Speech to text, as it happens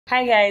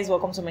Hi guys,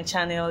 welcome to my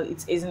channel.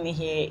 It's Ezinne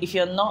here. If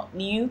you're not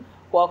new,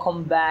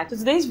 welcome back. So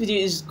today's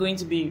video is going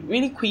to be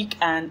really quick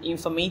and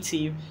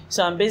informative.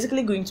 So I'm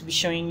basically going to be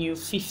showing you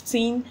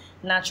 15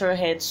 natural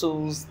hair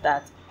tools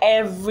that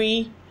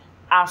every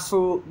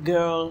Afro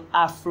girl,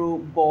 Afro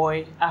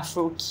boy,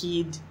 Afro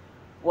kid,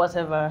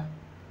 whatever,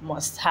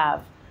 must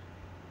have.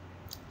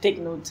 Take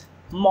note,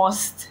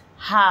 must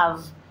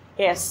have.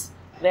 Yes,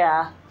 they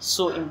are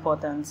so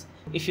important.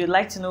 If you'd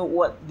like to know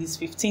what these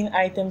 15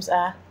 items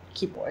are,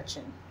 keep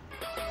watching.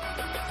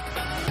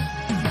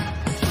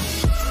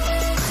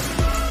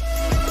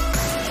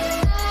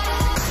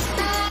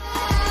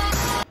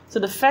 So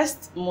the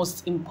first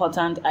most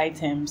important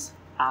items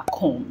are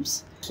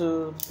combs.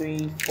 2,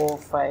 3, 4,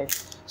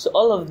 5. So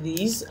all of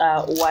these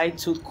are wide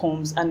tooth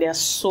combs, and they are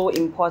so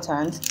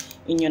important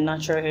in your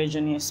natural hair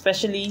journey,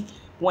 especially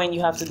when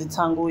you have to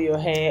detangle your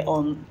hair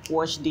on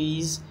wash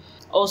days.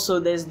 Also,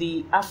 there's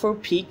the Afro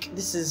Peak.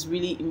 This is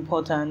really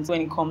important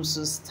when it comes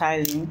to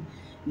styling.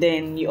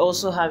 Then you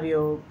also have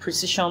your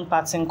precision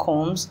parting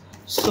combs.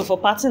 So for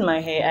parting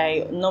my hair,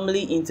 I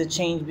normally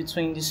interchange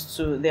between these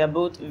two. They are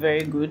both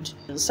very good.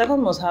 The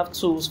second must have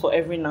tools for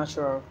every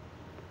natural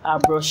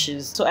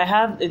brushes. So I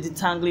have a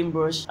detangling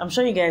brush. I'm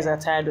sure you guys are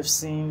tired of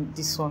seeing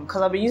this one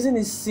because I've been using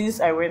this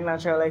since I went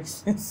natural, like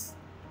since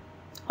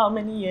how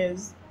many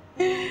years?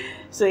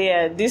 So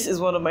yeah, this is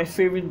one of my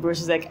favorite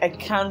brushes. Like I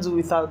can't do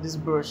without this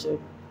brush.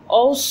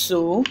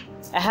 Also,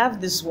 I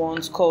have this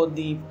ones called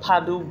the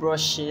paddle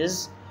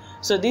brushes.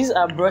 So these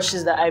are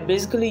brushes that I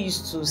basically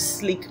use to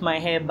slick my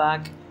hair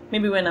back,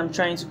 maybe when I'm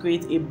trying to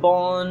create a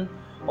bun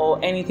or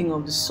anything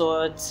of the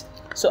sort.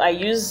 So I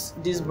use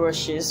these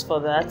brushes for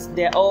that.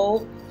 They're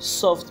all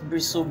soft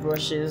bristle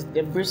brushes.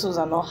 The bristles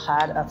are not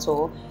hard at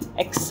all,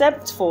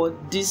 except for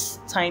this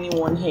tiny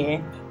one here,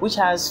 which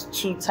has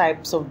two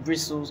types of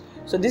bristles.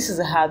 So this is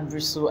a hard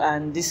bristle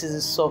and this is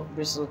a soft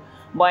bristle,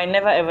 but I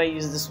never ever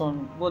use this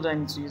one. What do I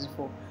need to use it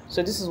for?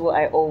 So this is what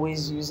I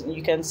always use, and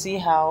you can see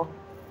how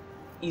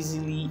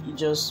easily it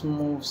just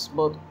moves.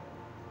 But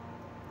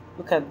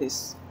look at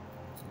this.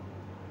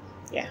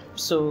 Yeah,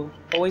 so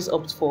always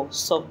opt for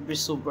soft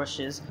bristle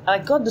brushes. I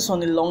got this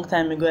one a long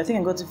time ago. I think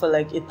I got it for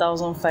like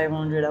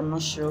 1,500, I'm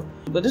not sure,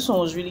 but this one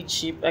was really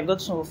cheap. I got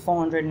this one for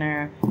 400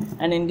 naira,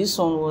 and then this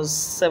one was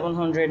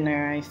 700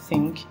 naira, I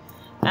think.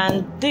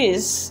 And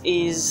this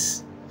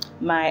is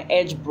my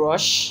edge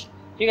brush.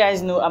 You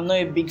guys know I'm not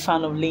a big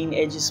fan of laying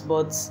edges,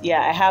 but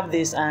yeah, I have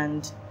this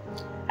and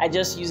I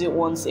just use it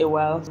once a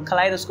while.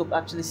 Kaleidoscope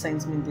actually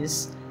sent me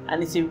this,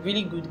 and it's a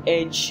really good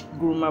edge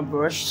groomer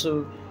brush.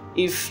 So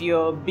if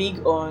you're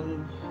big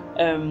on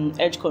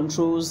edge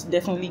controls,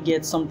 definitely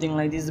get something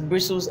like this. The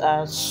bristles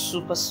are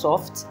super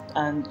soft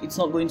and it's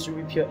not going to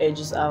rip your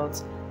edges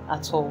out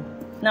at all.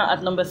 Now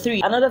at number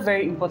 3, another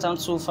very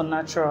important tool for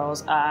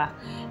naturals are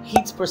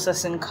heat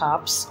processing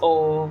caps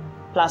or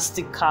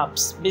plastic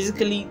caps.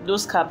 Basically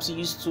those caps you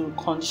use to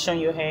condition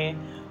your hair,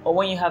 or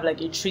when you have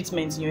like a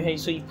treatment in your hair,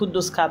 so you put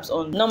those caps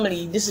on.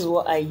 Normally this is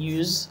what I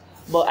use,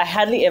 but I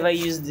hardly ever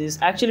use this.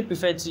 I actually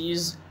prefer to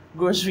use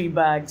grocery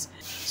bags.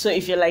 So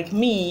if you're like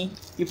me,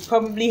 you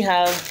probably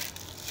have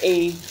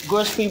a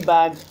grocery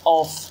bag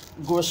of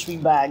grocery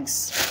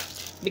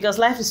bags, because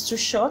life is too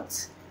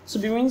short to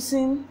be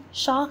rinsing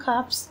shower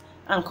caps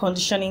and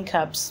conditioning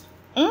caps.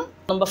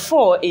 Number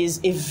 4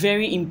 is a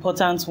very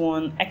important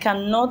one. I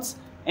cannot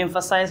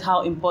emphasize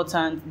how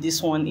important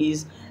this one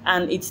is,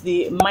 and it's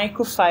the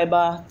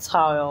microfiber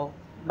towel.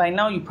 By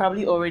now you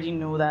probably already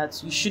know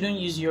that you shouldn't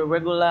use your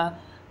regular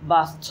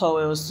bath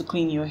towels to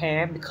clean your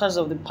hair because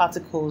of the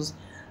particles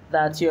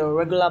that your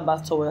regular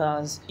bath towel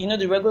has. You know,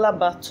 the regular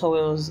bath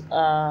towels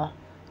are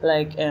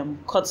like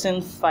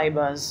cotton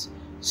fibers,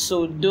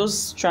 so those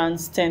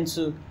strands tend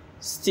to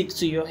stick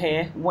to your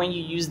hair when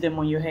you use them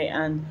on your hair,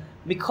 and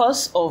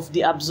because of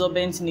the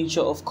absorbent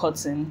nature of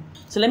cotton.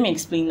 So let me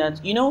explain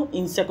that. You know,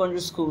 in secondary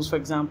schools, for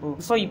example,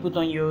 before you put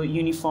on your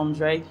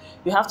uniforms, right,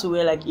 you have to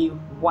wear like a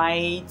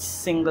white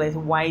singlet,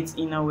 white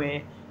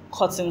innerwear,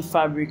 cotton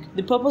fabric.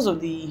 The purpose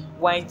of the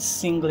white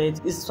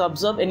singlet is to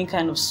absorb any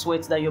kind of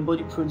sweat that your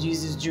body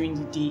produces during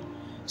the day.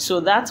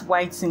 So that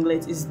white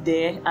singlet is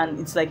there, and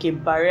it's like a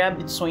barrier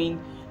between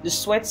the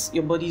sweat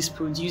your body is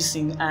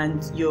producing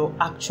and your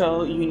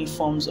actual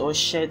uniforms or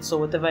shirts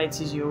or whatever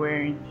it is you're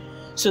wearing.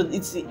 So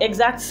it's the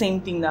exact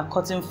same thing that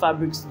cotton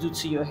fabrics do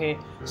to your hair.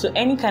 So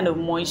any kind of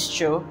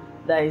moisture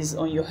that is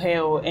on your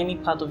hair or any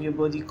part of your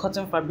body,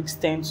 cotton fabrics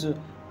tend to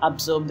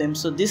absorb them.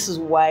 So this is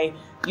why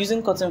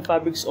using cotton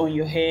fabrics on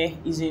your hair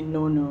is a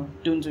no-no.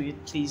 Don't do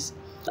it, please.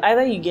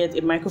 Either you get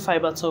a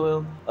microfiber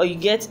towel, or you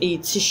get a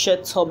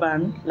t-shirt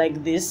turban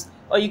like this,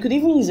 or you could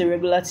even use a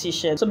regular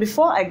t-shirt. So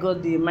before I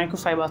got the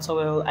microfiber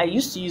towel, I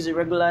used to use a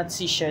regular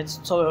t-shirt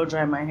towel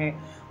dry my hair,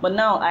 but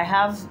now I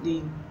have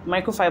the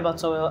microfiber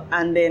towel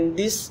and then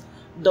this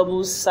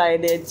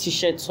double-sided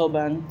t-shirt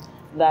turban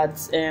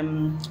that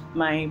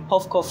my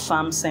Puff Cuff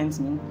fam sent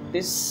me.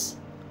 This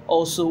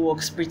also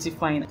works pretty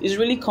fine. It's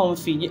really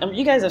comfy.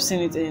 You guys have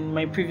seen it in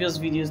my previous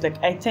videos.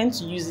 Like, I tend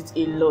to use it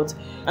a lot.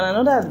 And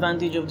another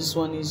advantage of this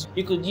one is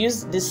you could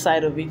use this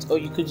side of it or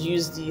you could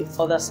use the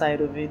other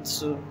side of it.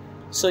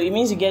 So it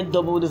means you get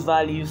double the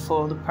value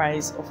for the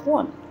price of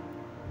one.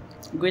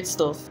 Great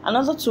stuff.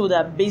 Another tool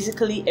that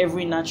basically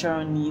every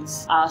natural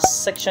needs are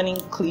sectioning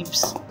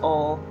clips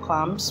or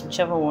clamps,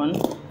 whichever one.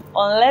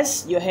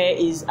 Unless your hair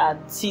is at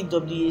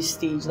TWA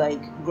stage,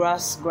 like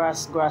grass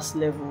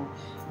level,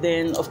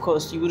 then of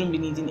course you wouldn't be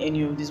needing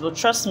any of this. But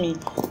trust me,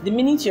 the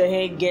minute your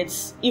hair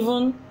gets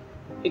even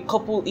a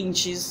couple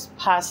inches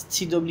past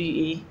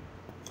TWA,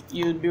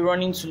 you'd be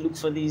running to look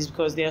for these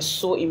because they are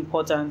so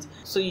important.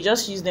 So you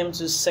just use them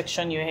to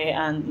section your hair,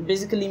 and it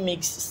basically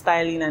makes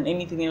styling and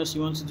anything else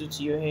you want to do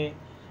to your hair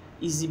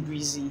easy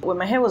breezy. When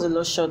my hair was a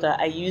lot shorter,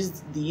 I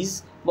used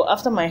these, but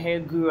after my hair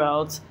grew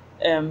out,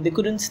 they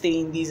couldn't stay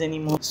in these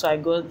anymore, so I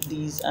got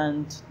these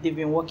and they've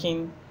been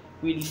working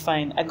really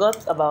fine. I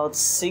got about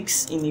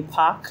 6 in a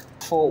pack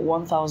for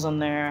 1,000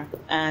 naira,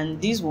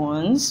 and these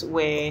ones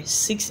were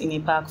 6 in a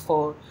pack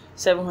for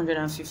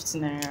 750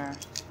 naira.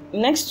 The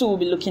next tool we'll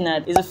be looking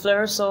at is a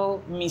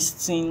Fluorosol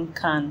misting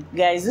can.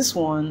 Guys, this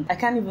one, I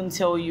can't even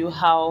tell you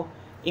how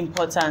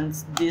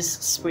important this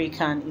spray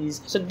can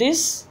is. So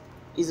this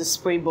is a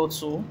spray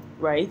bottle,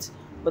 right?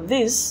 But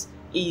this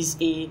is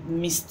a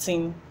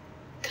misting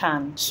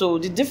can. So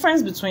the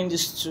difference between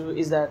these two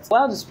is that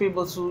while the spray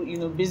bottle,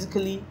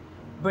 basically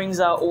brings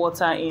out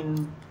water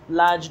in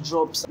large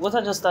drops,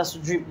 water just starts to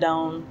drip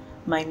down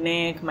my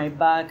neck, my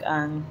back,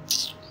 and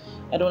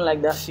I don't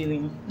like that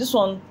feeling. This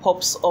one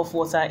pops off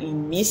water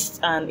in mist,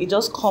 and it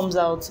just comes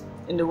out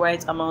in the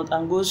right amount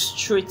and goes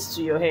straight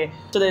to your hair.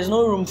 So there's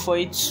no room for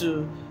it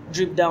to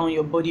drip down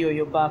your body or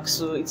your back.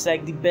 So it's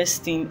like the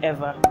best thing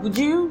ever. Would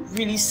you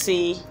really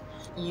say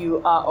you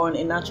are on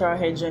a natural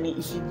hair journey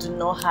if you do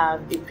not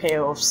have a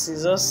pair of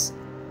scissors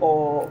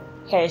or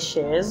hair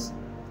shears?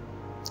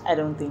 I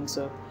don't think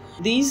so.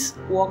 These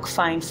work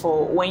fine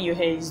for when your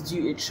hair is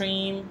due a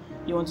trim,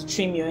 you want to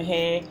trim your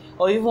hair,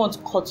 or you want to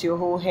cut your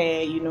whole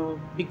hair,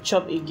 big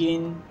chop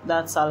again,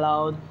 that's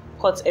allowed.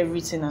 Cut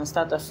everything and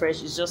start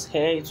afresh. It's just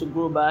hair, it will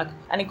grow back,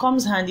 and it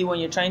comes handy when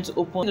you're trying to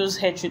open those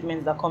hair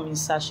treatments that come in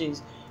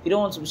sachets. You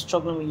don't want to be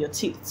struggling with your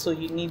teeth, so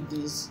you need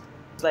these.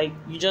 Like,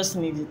 you just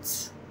need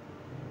it.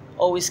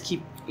 Always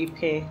keep a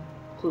pair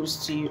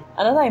close to you.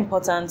 Another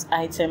important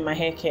item, my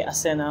hair care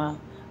arsenal,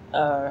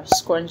 are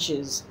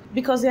scrunchies,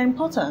 because they're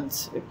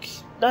important.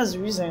 That's the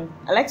reason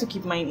I like to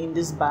keep mine in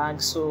this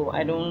bag, so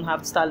I don't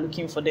have to start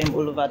looking for them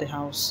all over the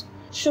house.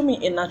 Show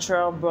me a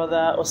natural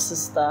brother or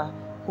sister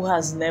who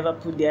has never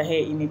put their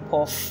hair in a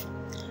puff,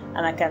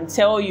 and I can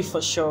tell you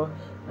for sure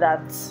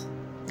that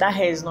that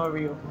hair is not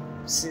real.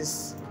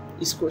 Sis,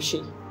 it's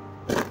crochet.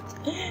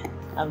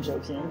 I'm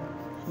joking.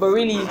 But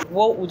really,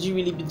 what would you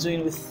really be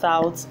doing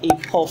without a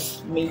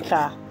puff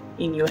maker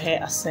in your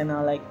hair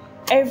arsenal? Like,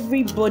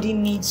 everybody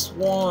needs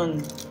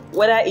one.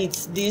 Whether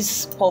it's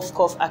this puff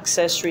cuff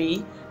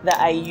accessory that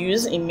I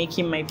use in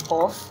making my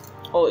puff,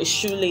 or a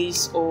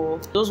shoelace, or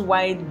those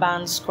wide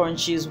band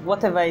scrunchies,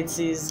 whatever it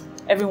is,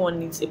 everyone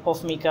needs a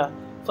puff maker.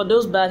 For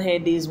those bad hair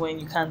days when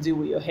you can't deal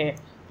with your hair,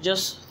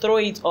 just throw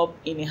it up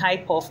in a high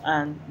puff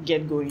and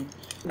get going.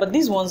 But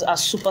these ones are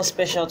super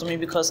special to me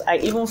because I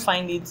even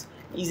find it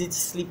easy to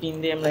sleep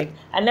in them. Like,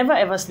 I never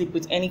ever sleep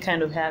with any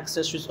kind of hair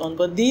accessories on,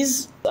 but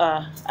these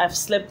I've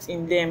slept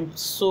in them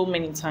so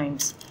many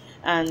times,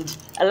 and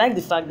I like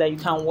the fact that you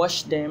can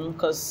wash them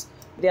because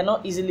they're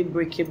not easily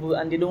breakable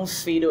and they don't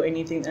fade or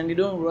anything, and they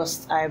don't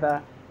rust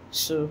either.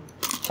 So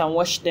you can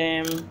wash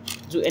them,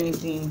 do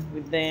anything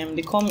with them.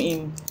 They come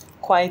in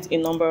quite a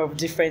number of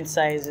different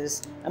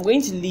sizes. I'm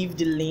going to leave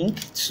the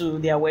link to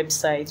their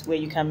website where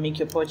you can make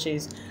your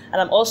purchase, and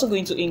I'm also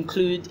going to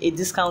include a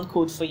discount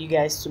code for you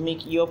guys to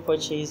make your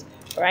purchase.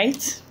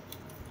 Right.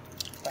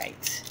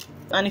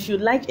 And if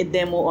you'd like a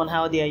demo on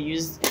how they are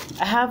used,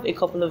 I have a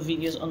couple of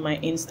videos on my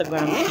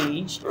Instagram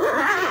page.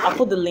 I'll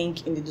put the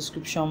link in the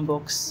description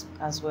box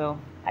as well.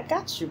 I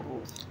got you,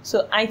 boo.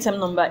 So item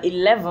number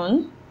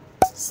 11,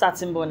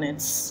 satin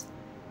bonnets.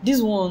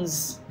 These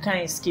ones,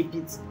 can't escape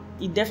it.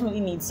 It definitely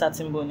needs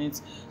satin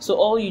bonnets. So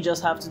all you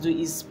just have to do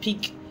is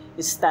pick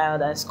a style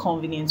that is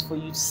convenient for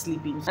you to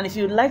sleep in. And if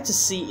you'd like to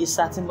see a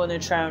satin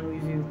bonnet try on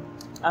review,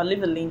 I'll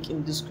leave a link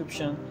in the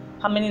description.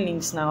 How many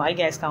links now? Are you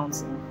guys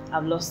counting?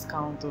 I've lost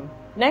count though.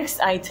 Next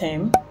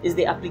item is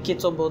the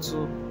applicator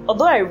bottle.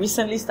 Although I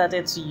recently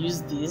started to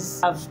use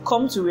this, I've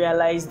come to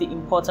realize the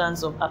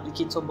importance of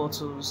applicator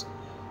bottles.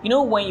 You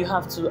know, when you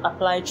have to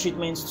apply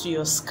treatment to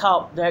your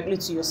scalp, directly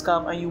to your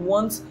scalp, and you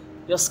want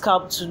your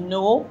scalp to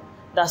know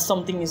that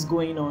something is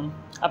going on,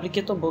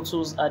 applicator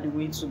bottles are the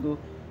way to go.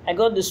 I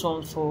got this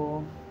one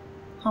for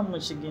how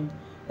much again?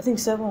 I think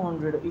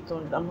 700 or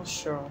 800, I'm not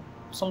sure.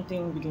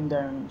 Something within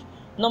that range.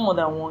 Not more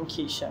than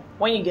 1K sha.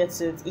 When you get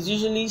it, it's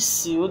usually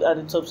sealed at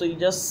the top, so you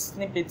just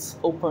snip it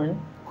open,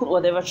 put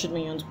whatever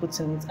treatment you want to put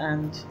in it,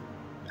 and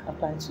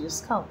apply it to your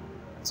scalp.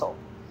 That's all.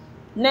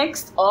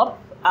 Next up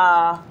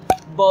are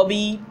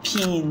bobby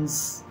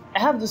pins. I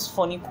have this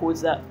funny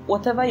quote that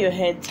whatever your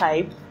hair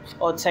type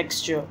or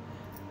texture,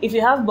 if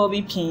you have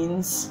bobby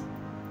pins,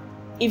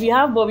 you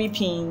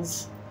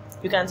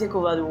can take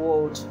over the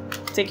world.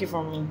 Take it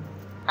from me.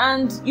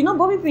 And you know,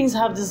 bobby pins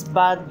have this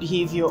bad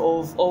behavior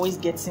of always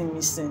getting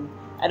missing.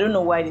 I don't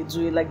know why they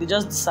do it, like they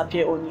just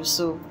disappear on you.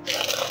 So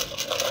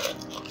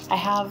I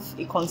have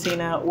a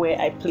container where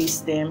I place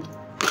them.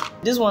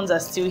 These ones are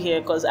still here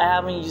because I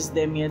haven't used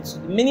them yet. So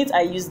the minute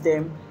I use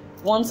them,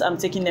 once I'm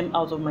taking them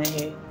out of my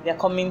hair, they're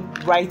coming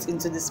right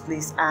into this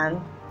place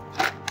and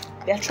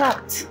they're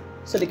trapped,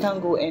 so they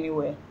can't go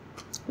anywhere.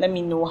 Let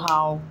me know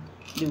how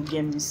they'll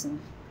get missing.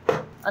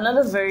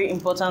 Another very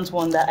important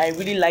one that I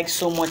really like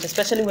so much,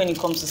 especially when it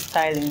comes to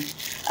styling,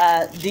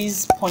 are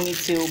these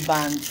ponytail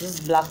bands,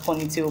 these black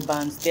ponytail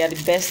bands. They are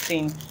the best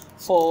thing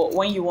for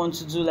when you want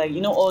to do, like,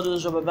 you know, all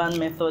those rubber band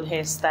method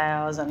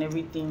hairstyles and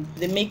everything.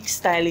 They make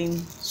styling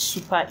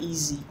super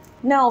easy.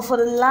 Now for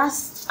the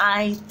last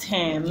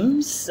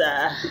items,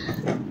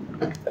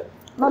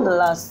 not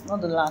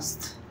the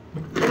last.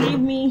 Believe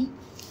me.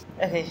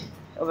 Okay,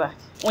 over.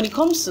 When it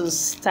comes to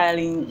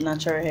styling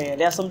natural hair,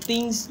 there are some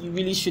things you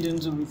really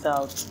shouldn't do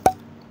without.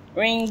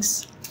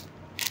 Rings,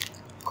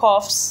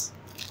 cuffs,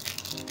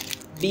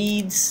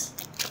 beads,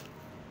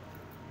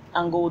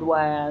 and gold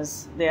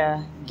wires. They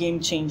are game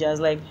changers.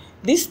 Like,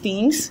 these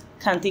things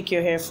can take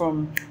your hair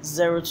from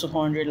 0 to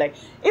 100. Like,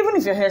 even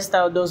if your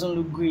hairstyle doesn't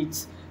look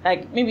great,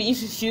 like maybe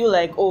if you feel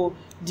like, oh,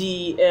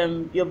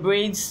 the your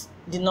braids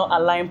did not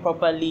align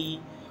properly,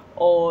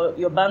 or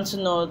your bantu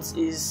knot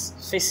is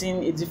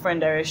facing a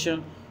different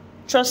direction,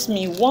 trust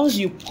me, once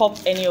you pop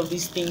any of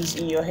these things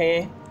in your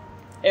hair,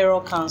 error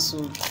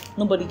cancelled.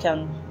 Nobody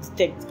can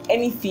detect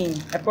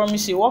anything. I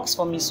promise you, it works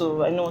for me,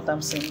 so I know what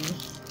I'm saying.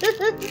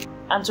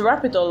 And to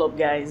wrap it all up,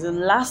 guys, the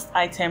last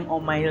item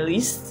on my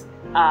list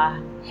are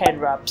head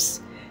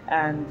wraps.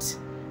 And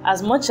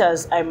as much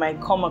as I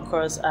might come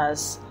across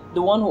as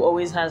the one who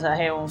always has her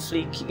hair on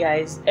fleek,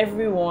 guys,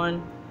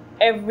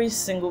 every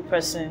single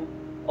person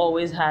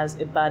always has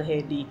a bad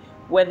hair day,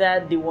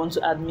 whether they want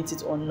to admit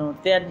it or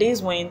not. There are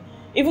days when,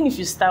 even if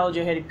you styled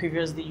your hair the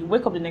previous day, you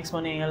wake up the next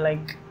morning and you're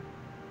like,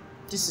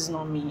 this is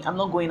not me, I'm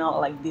not going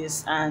out like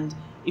this. And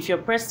if you're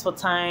pressed for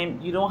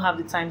time, you don't have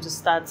the time to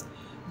start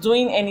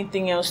doing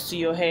anything else to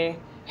your hair,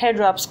 head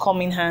wraps come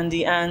in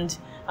handy. And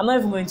I'm not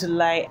even going to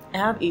lie, I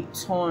have a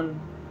ton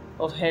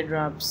of head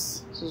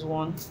wraps. This is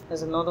one,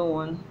 there's another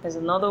one, there's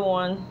another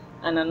one,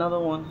 and another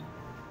one.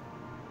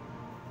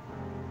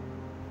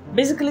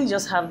 Basically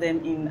just have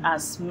them in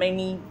as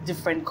many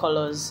different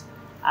colors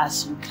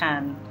as you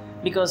can,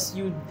 because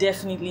you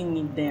definitely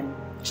need them,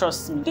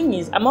 trust me. The thing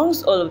is,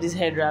 amongst all of these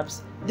head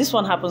wraps, this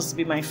one happens to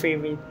be my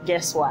favorite.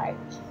 Guess why?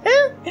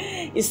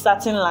 It's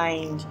satin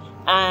lined,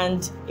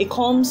 and it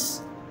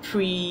comes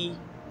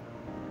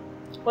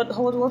what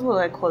would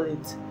I call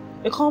it?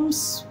 It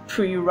comes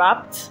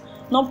pre-wrapped,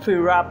 not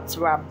pre-wrapped,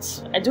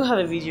 wrapped. I do have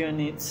a video on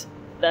it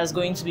that's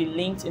going to be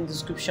linked in the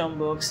description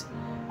box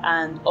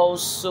and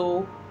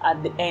also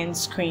at the end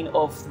screen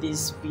of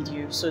this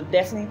video, so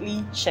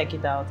definitely check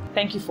it out.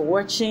 Thank you for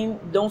watching.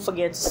 Don't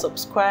forget to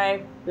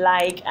subscribe,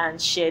 like,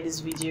 and share this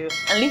video,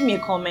 and leave me a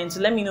comment to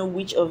let me know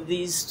which of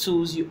these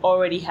tools you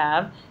already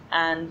have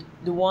and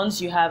the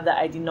ones you have that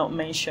I did not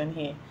mention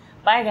here.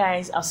 Bye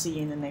guys, I'll see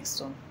you in the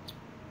next one.